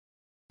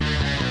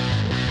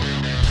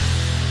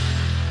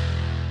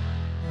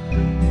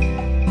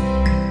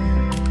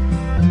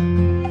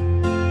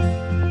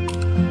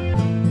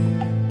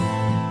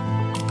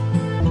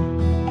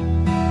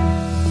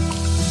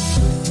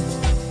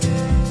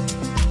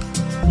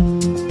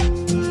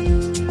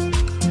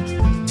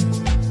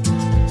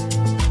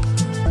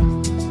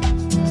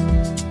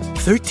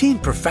13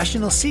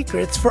 professional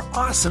secrets for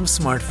awesome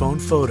smartphone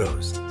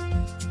photos.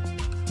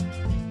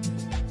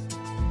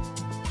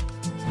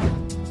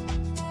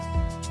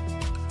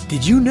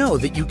 Did you know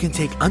that you can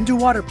take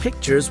underwater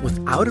pictures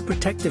without a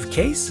protective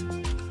case?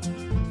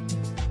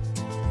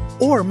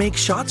 Or make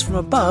shots from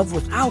above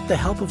without the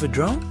help of a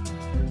drone?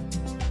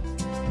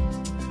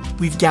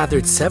 We've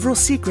gathered several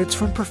secrets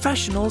from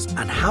professionals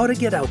on how to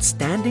get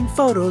outstanding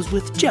photos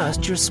with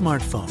just your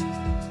smartphone.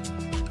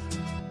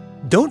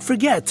 Don't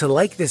forget to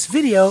like this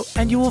video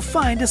and you will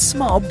find a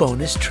small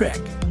bonus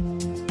trick.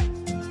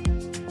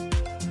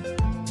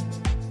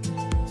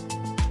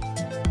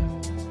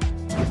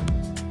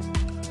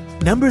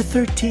 Number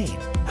 13,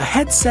 a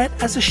headset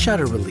as a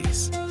shutter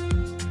release.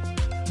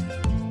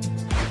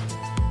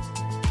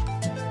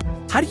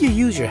 How do you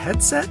use your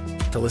headset?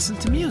 To listen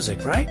to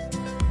music, right?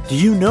 Do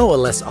you know a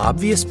less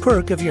obvious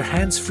perk of your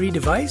hands-free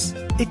device?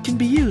 It can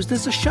be used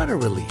as a shutter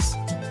release.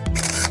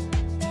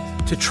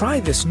 To try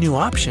this new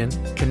option,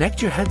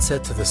 connect your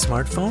headset to the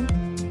smartphone,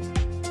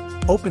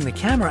 open the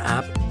camera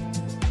app,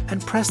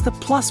 and press the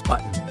plus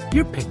button.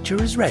 Your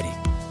picture is ready.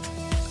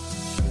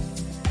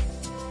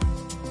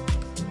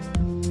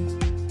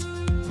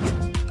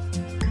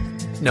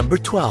 Number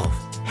 12,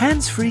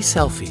 hands-free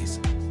selfies.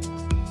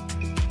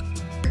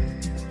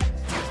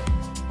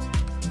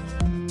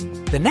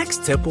 The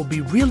next tip will be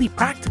really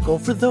practical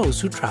for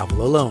those who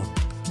travel alone.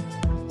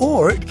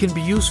 Or it can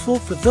be useful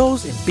for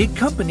those in big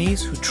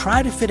companies who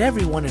try to fit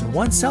everyone in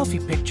one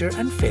selfie picture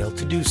and fail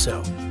to do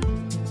so.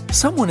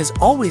 Someone is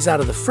always out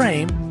of the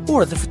frame,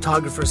 or the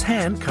photographer's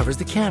hand covers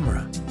the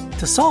camera.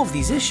 To solve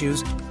these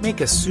issues,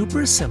 make a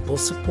super simple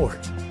support.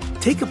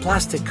 Take a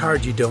plastic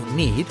card you don't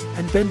need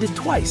and bend it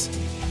twice,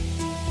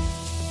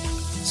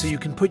 so you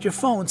can put your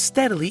phone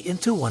steadily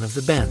into one of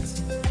the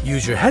bends.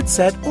 Use your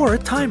headset or a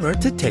timer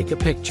to take a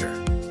picture.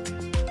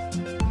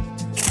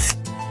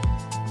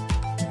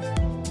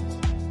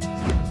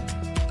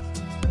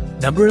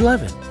 Number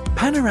 11,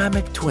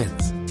 panoramic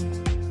twins.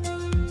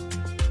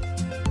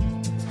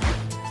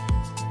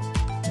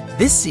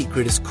 This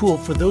secret is cool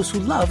for those who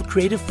love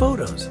creative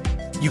photos.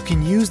 You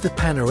can use the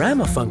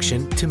panorama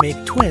function to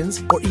make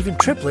twins or even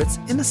triplets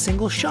in a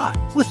single shot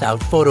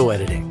without photo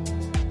editing.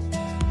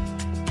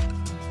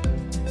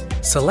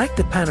 Select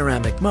the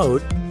panoramic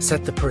mode,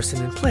 set the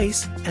person in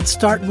place, and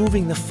start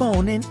moving the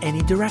phone in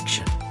any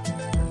direction.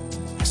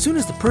 As soon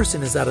as the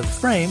person is out of the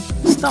frame,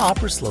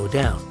 stop or slow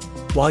down.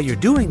 While you're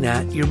doing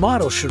that, your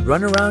model should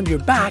run around your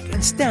back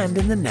and stand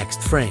in the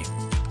next frame.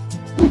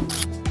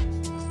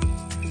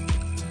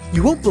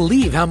 You won't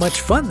believe how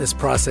much fun this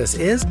process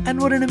is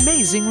and what an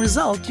amazing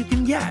result you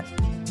can get.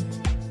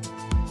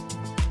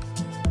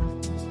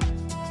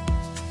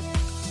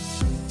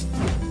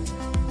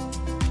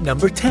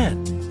 Number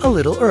 10, a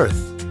little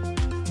earth.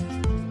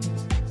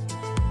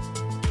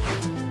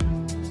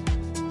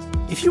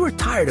 If you are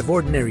tired of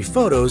ordinary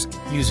photos,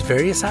 use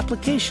various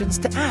applications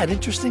to add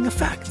interesting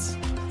effects.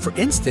 For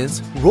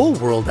instance, Roll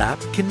World app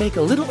can make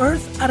a little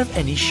earth out of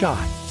any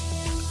shot.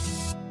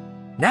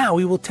 Now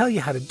we will tell you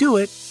how to do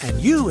it,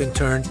 and you, in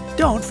turn,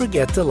 don't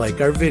forget to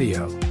like our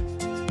video.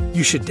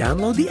 You should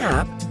download the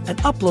app and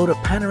upload a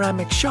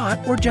panoramic shot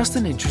or just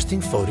an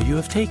interesting photo you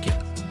have taken.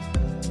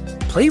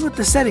 Play with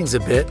the settings a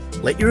bit,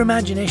 let your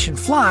imagination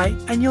fly,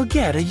 and you'll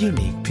get a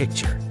unique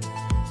picture.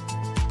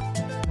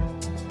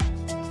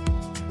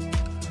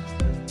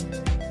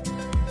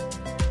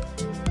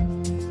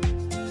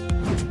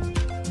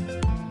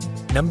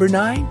 Number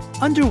 9,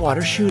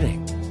 underwater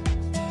shooting.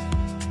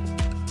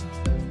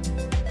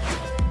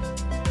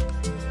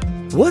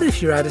 What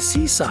if you're at a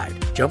seaside,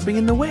 jumping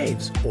in the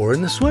waves, or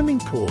in the swimming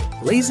pool,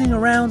 lazing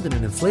around in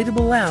an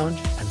inflatable lounge,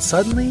 and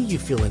suddenly you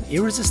feel an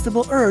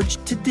irresistible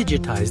urge to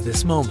digitize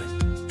this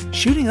moment?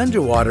 Shooting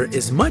underwater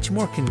is much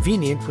more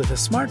convenient with a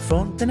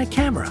smartphone than a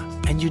camera,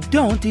 and you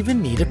don't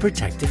even need a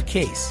protective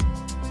case.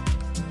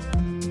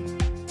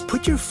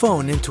 Put your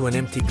phone into an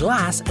empty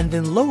glass and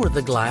then lower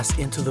the glass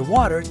into the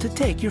water to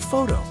take your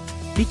photo.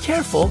 Be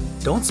careful,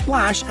 don't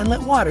splash and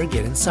let water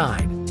get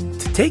inside.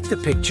 To take the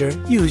picture,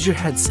 use your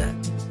headset.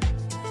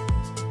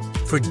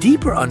 For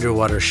deeper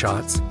underwater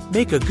shots,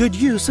 make a good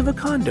use of a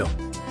condom.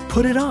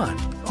 Put it on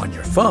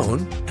your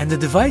phone, and the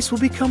device will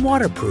become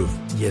waterproof,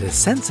 yet as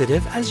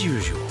sensitive as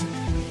usual.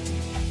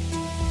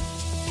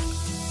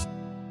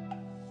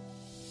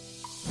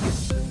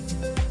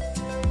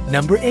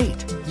 Number 8,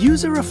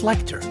 use a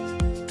reflector.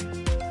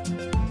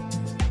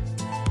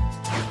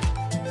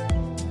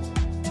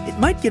 It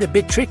might get a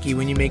bit tricky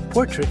when you make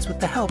portraits with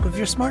the help of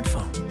your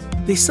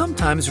smartphone. They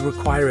sometimes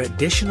require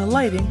additional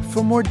lighting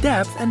for more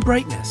depth and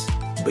brightness.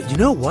 But you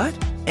know what?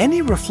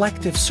 Any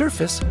reflective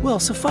surface will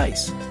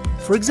suffice.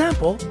 For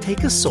example,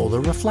 take a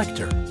solar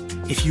reflector.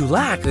 If you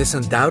lack this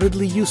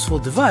undoubtedly useful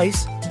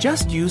device,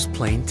 just use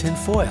plain tin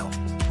foil.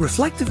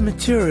 Reflective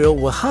material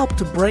will help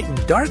to brighten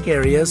dark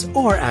areas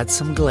or add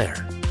some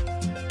glare.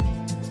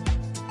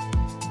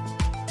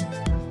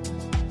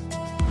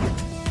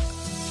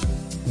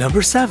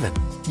 Number 7,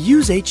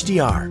 use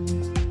HDR.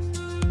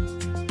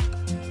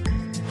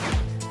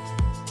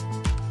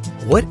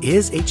 What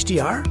is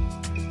HDR?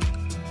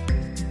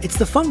 It's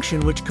the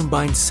function which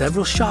combines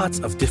several shots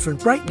of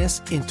different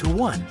brightness into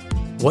one.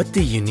 What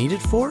do you need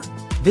it for?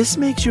 This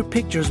makes your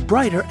pictures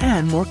brighter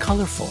and more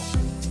colorful.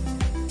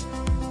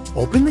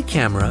 Open the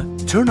camera,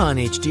 turn on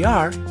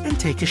HDR, and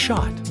take a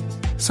shot.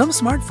 Some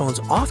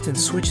smartphones often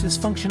switch this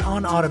function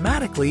on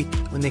automatically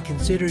when they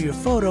consider your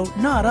photo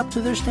not up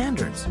to their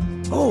standards.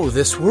 Oh,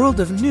 this world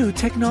of new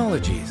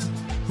technologies!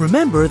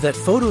 Remember that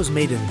photos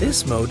made in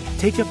this mode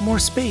take up more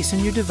space in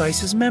your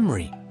device's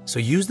memory, so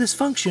use this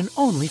function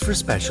only for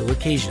special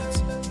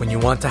occasions. When you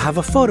want to have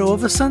a photo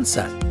of a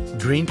sunset,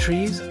 green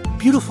trees,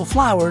 beautiful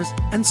flowers,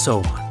 and so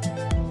on.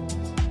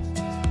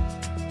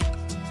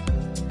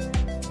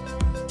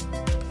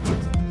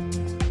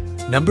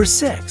 Number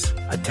 6.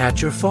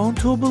 Attach your phone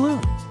to a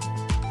balloon.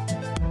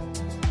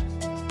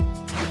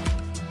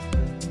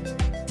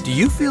 Do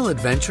you feel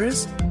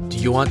adventurous? Do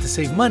you want to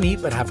save money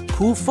but have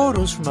cool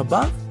photos from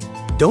above?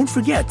 Don't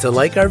forget to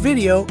like our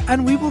video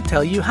and we will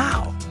tell you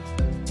how.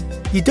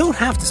 You don't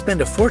have to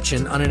spend a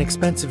fortune on an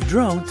expensive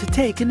drone to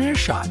take an air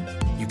shot.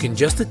 You can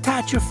just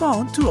attach your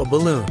phone to a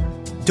balloon.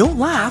 Don't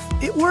laugh,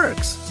 it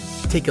works.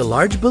 Take a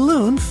large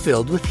balloon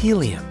filled with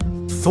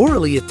helium.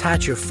 Thoroughly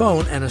attach your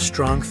phone and a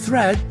strong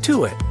thread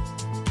to it.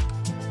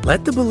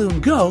 Let the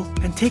balloon go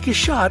and take a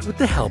shot with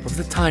the help of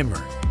the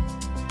timer.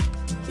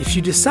 If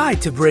you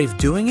decide to brave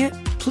doing it,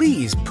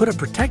 please put a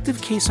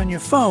protective case on your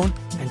phone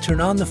and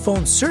turn on the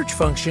phone's search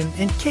function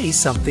in case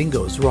something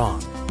goes wrong.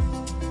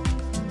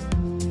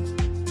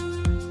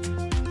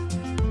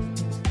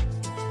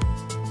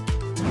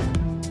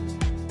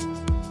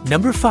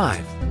 Number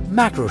 5.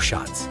 Macro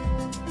shots.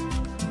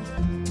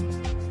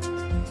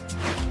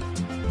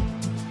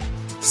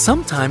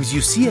 Sometimes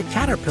you see a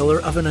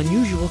caterpillar of an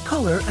unusual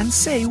color and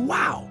say,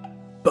 wow!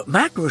 But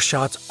macro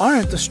shots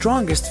aren't the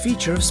strongest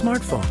feature of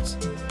smartphones.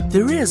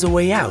 There is a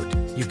way out.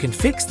 You can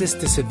fix this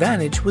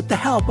disadvantage with the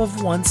help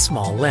of one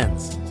small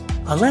lens.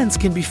 A lens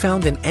can be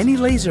found in any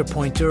laser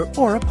pointer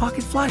or a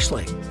pocket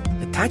flashlight.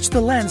 Attach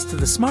the lens to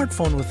the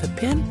smartphone with a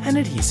pin and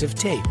adhesive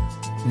tape.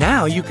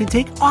 Now you can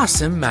take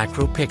awesome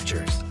macro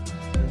pictures.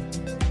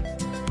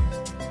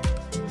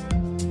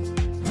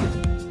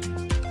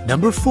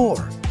 Number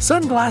 4.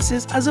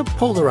 Sunglasses as a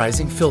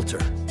polarizing filter.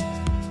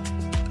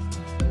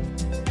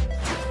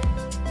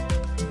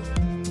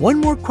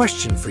 One more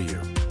question for you.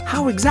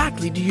 How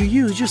exactly do you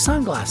use your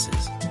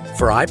sunglasses?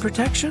 For eye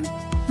protection?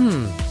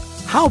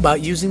 How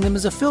about using them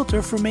as a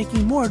filter for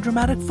making more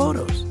dramatic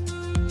photos?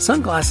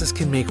 Sunglasses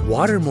can make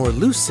water more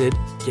lucid,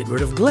 get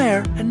rid of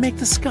glare, and make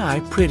the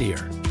sky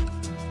prettier.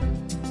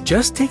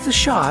 Just take the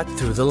shot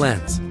through the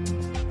lens.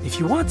 If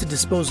you want to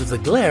dispose of the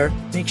glare,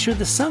 make sure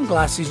the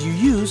sunglasses you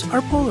use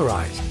are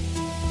polarized.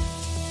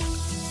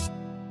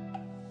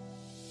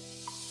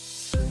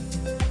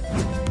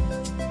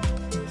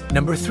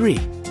 Number 3.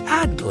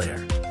 Add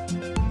glare.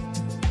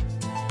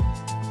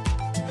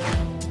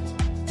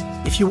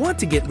 If you want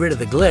to get rid of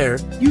the glare,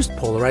 use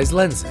polarized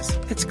lenses.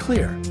 It's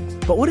clear.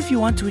 But what if you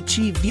want to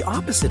achieve the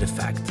opposite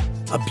effect?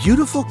 A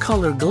beautiful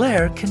color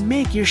glare can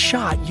make your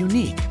shot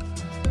unique.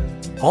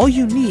 All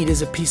you need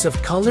is a piece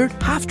of colored,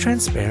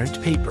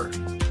 half-transparent paper.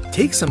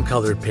 Take some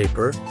colored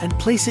paper and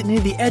place it near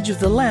the edge of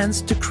the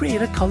lens to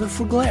create a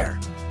colorful glare.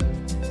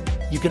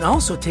 You can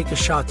also take a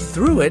shot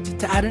through it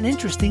to add an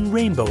interesting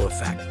rainbow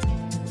effect.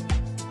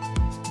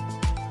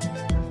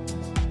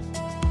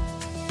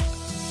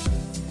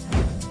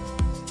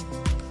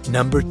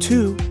 Number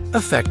 2.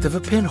 Effect of a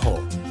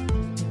pinhole.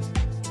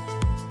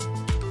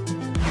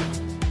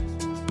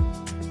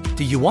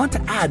 Do you want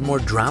to add more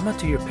drama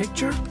to your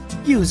picture?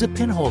 Use a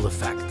pinhole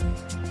effect.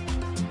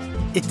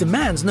 It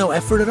demands no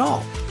effort at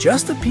all,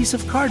 just a piece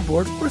of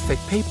cardboard or thick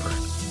paper.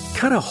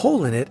 Cut a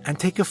hole in it and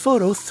take a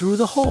photo through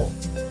the hole,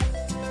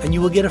 and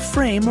you will get a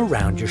frame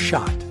around your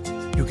shot.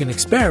 You can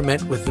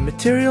experiment with the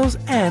materials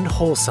and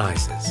hole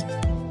sizes.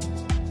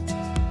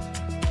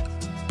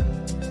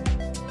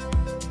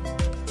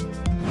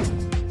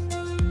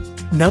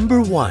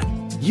 Number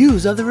 1.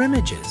 Use other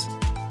images.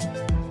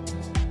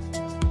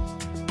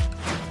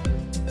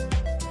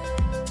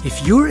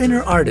 If your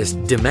inner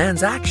artist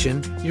demands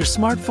action, your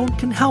smartphone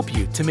can help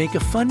you to make a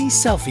funny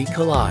selfie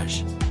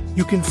collage.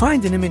 You can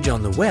find an image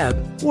on the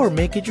web or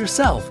make it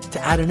yourself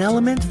to add an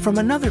element from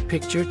another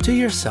picture to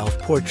your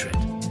self-portrait.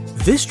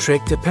 This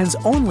trick depends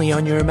only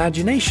on your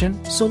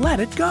imagination, so let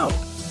it go.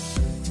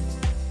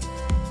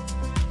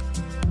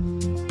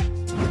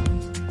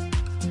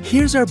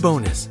 Here's our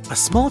bonus, a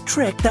small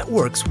trick that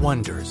works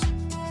wonders.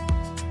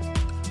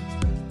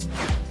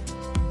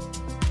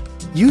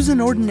 Use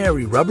an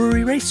ordinary rubber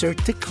eraser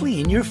to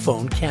clean your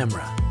phone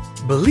camera.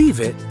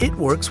 Believe it, it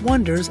works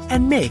wonders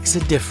and makes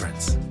a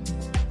difference.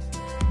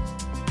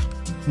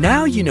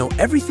 Now you know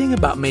everything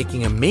about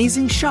making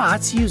amazing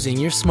shots using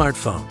your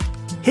smartphone.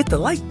 Hit the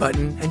like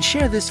button and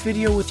share this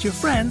video with your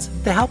friends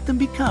to help them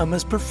become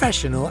as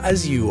professional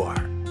as you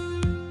are.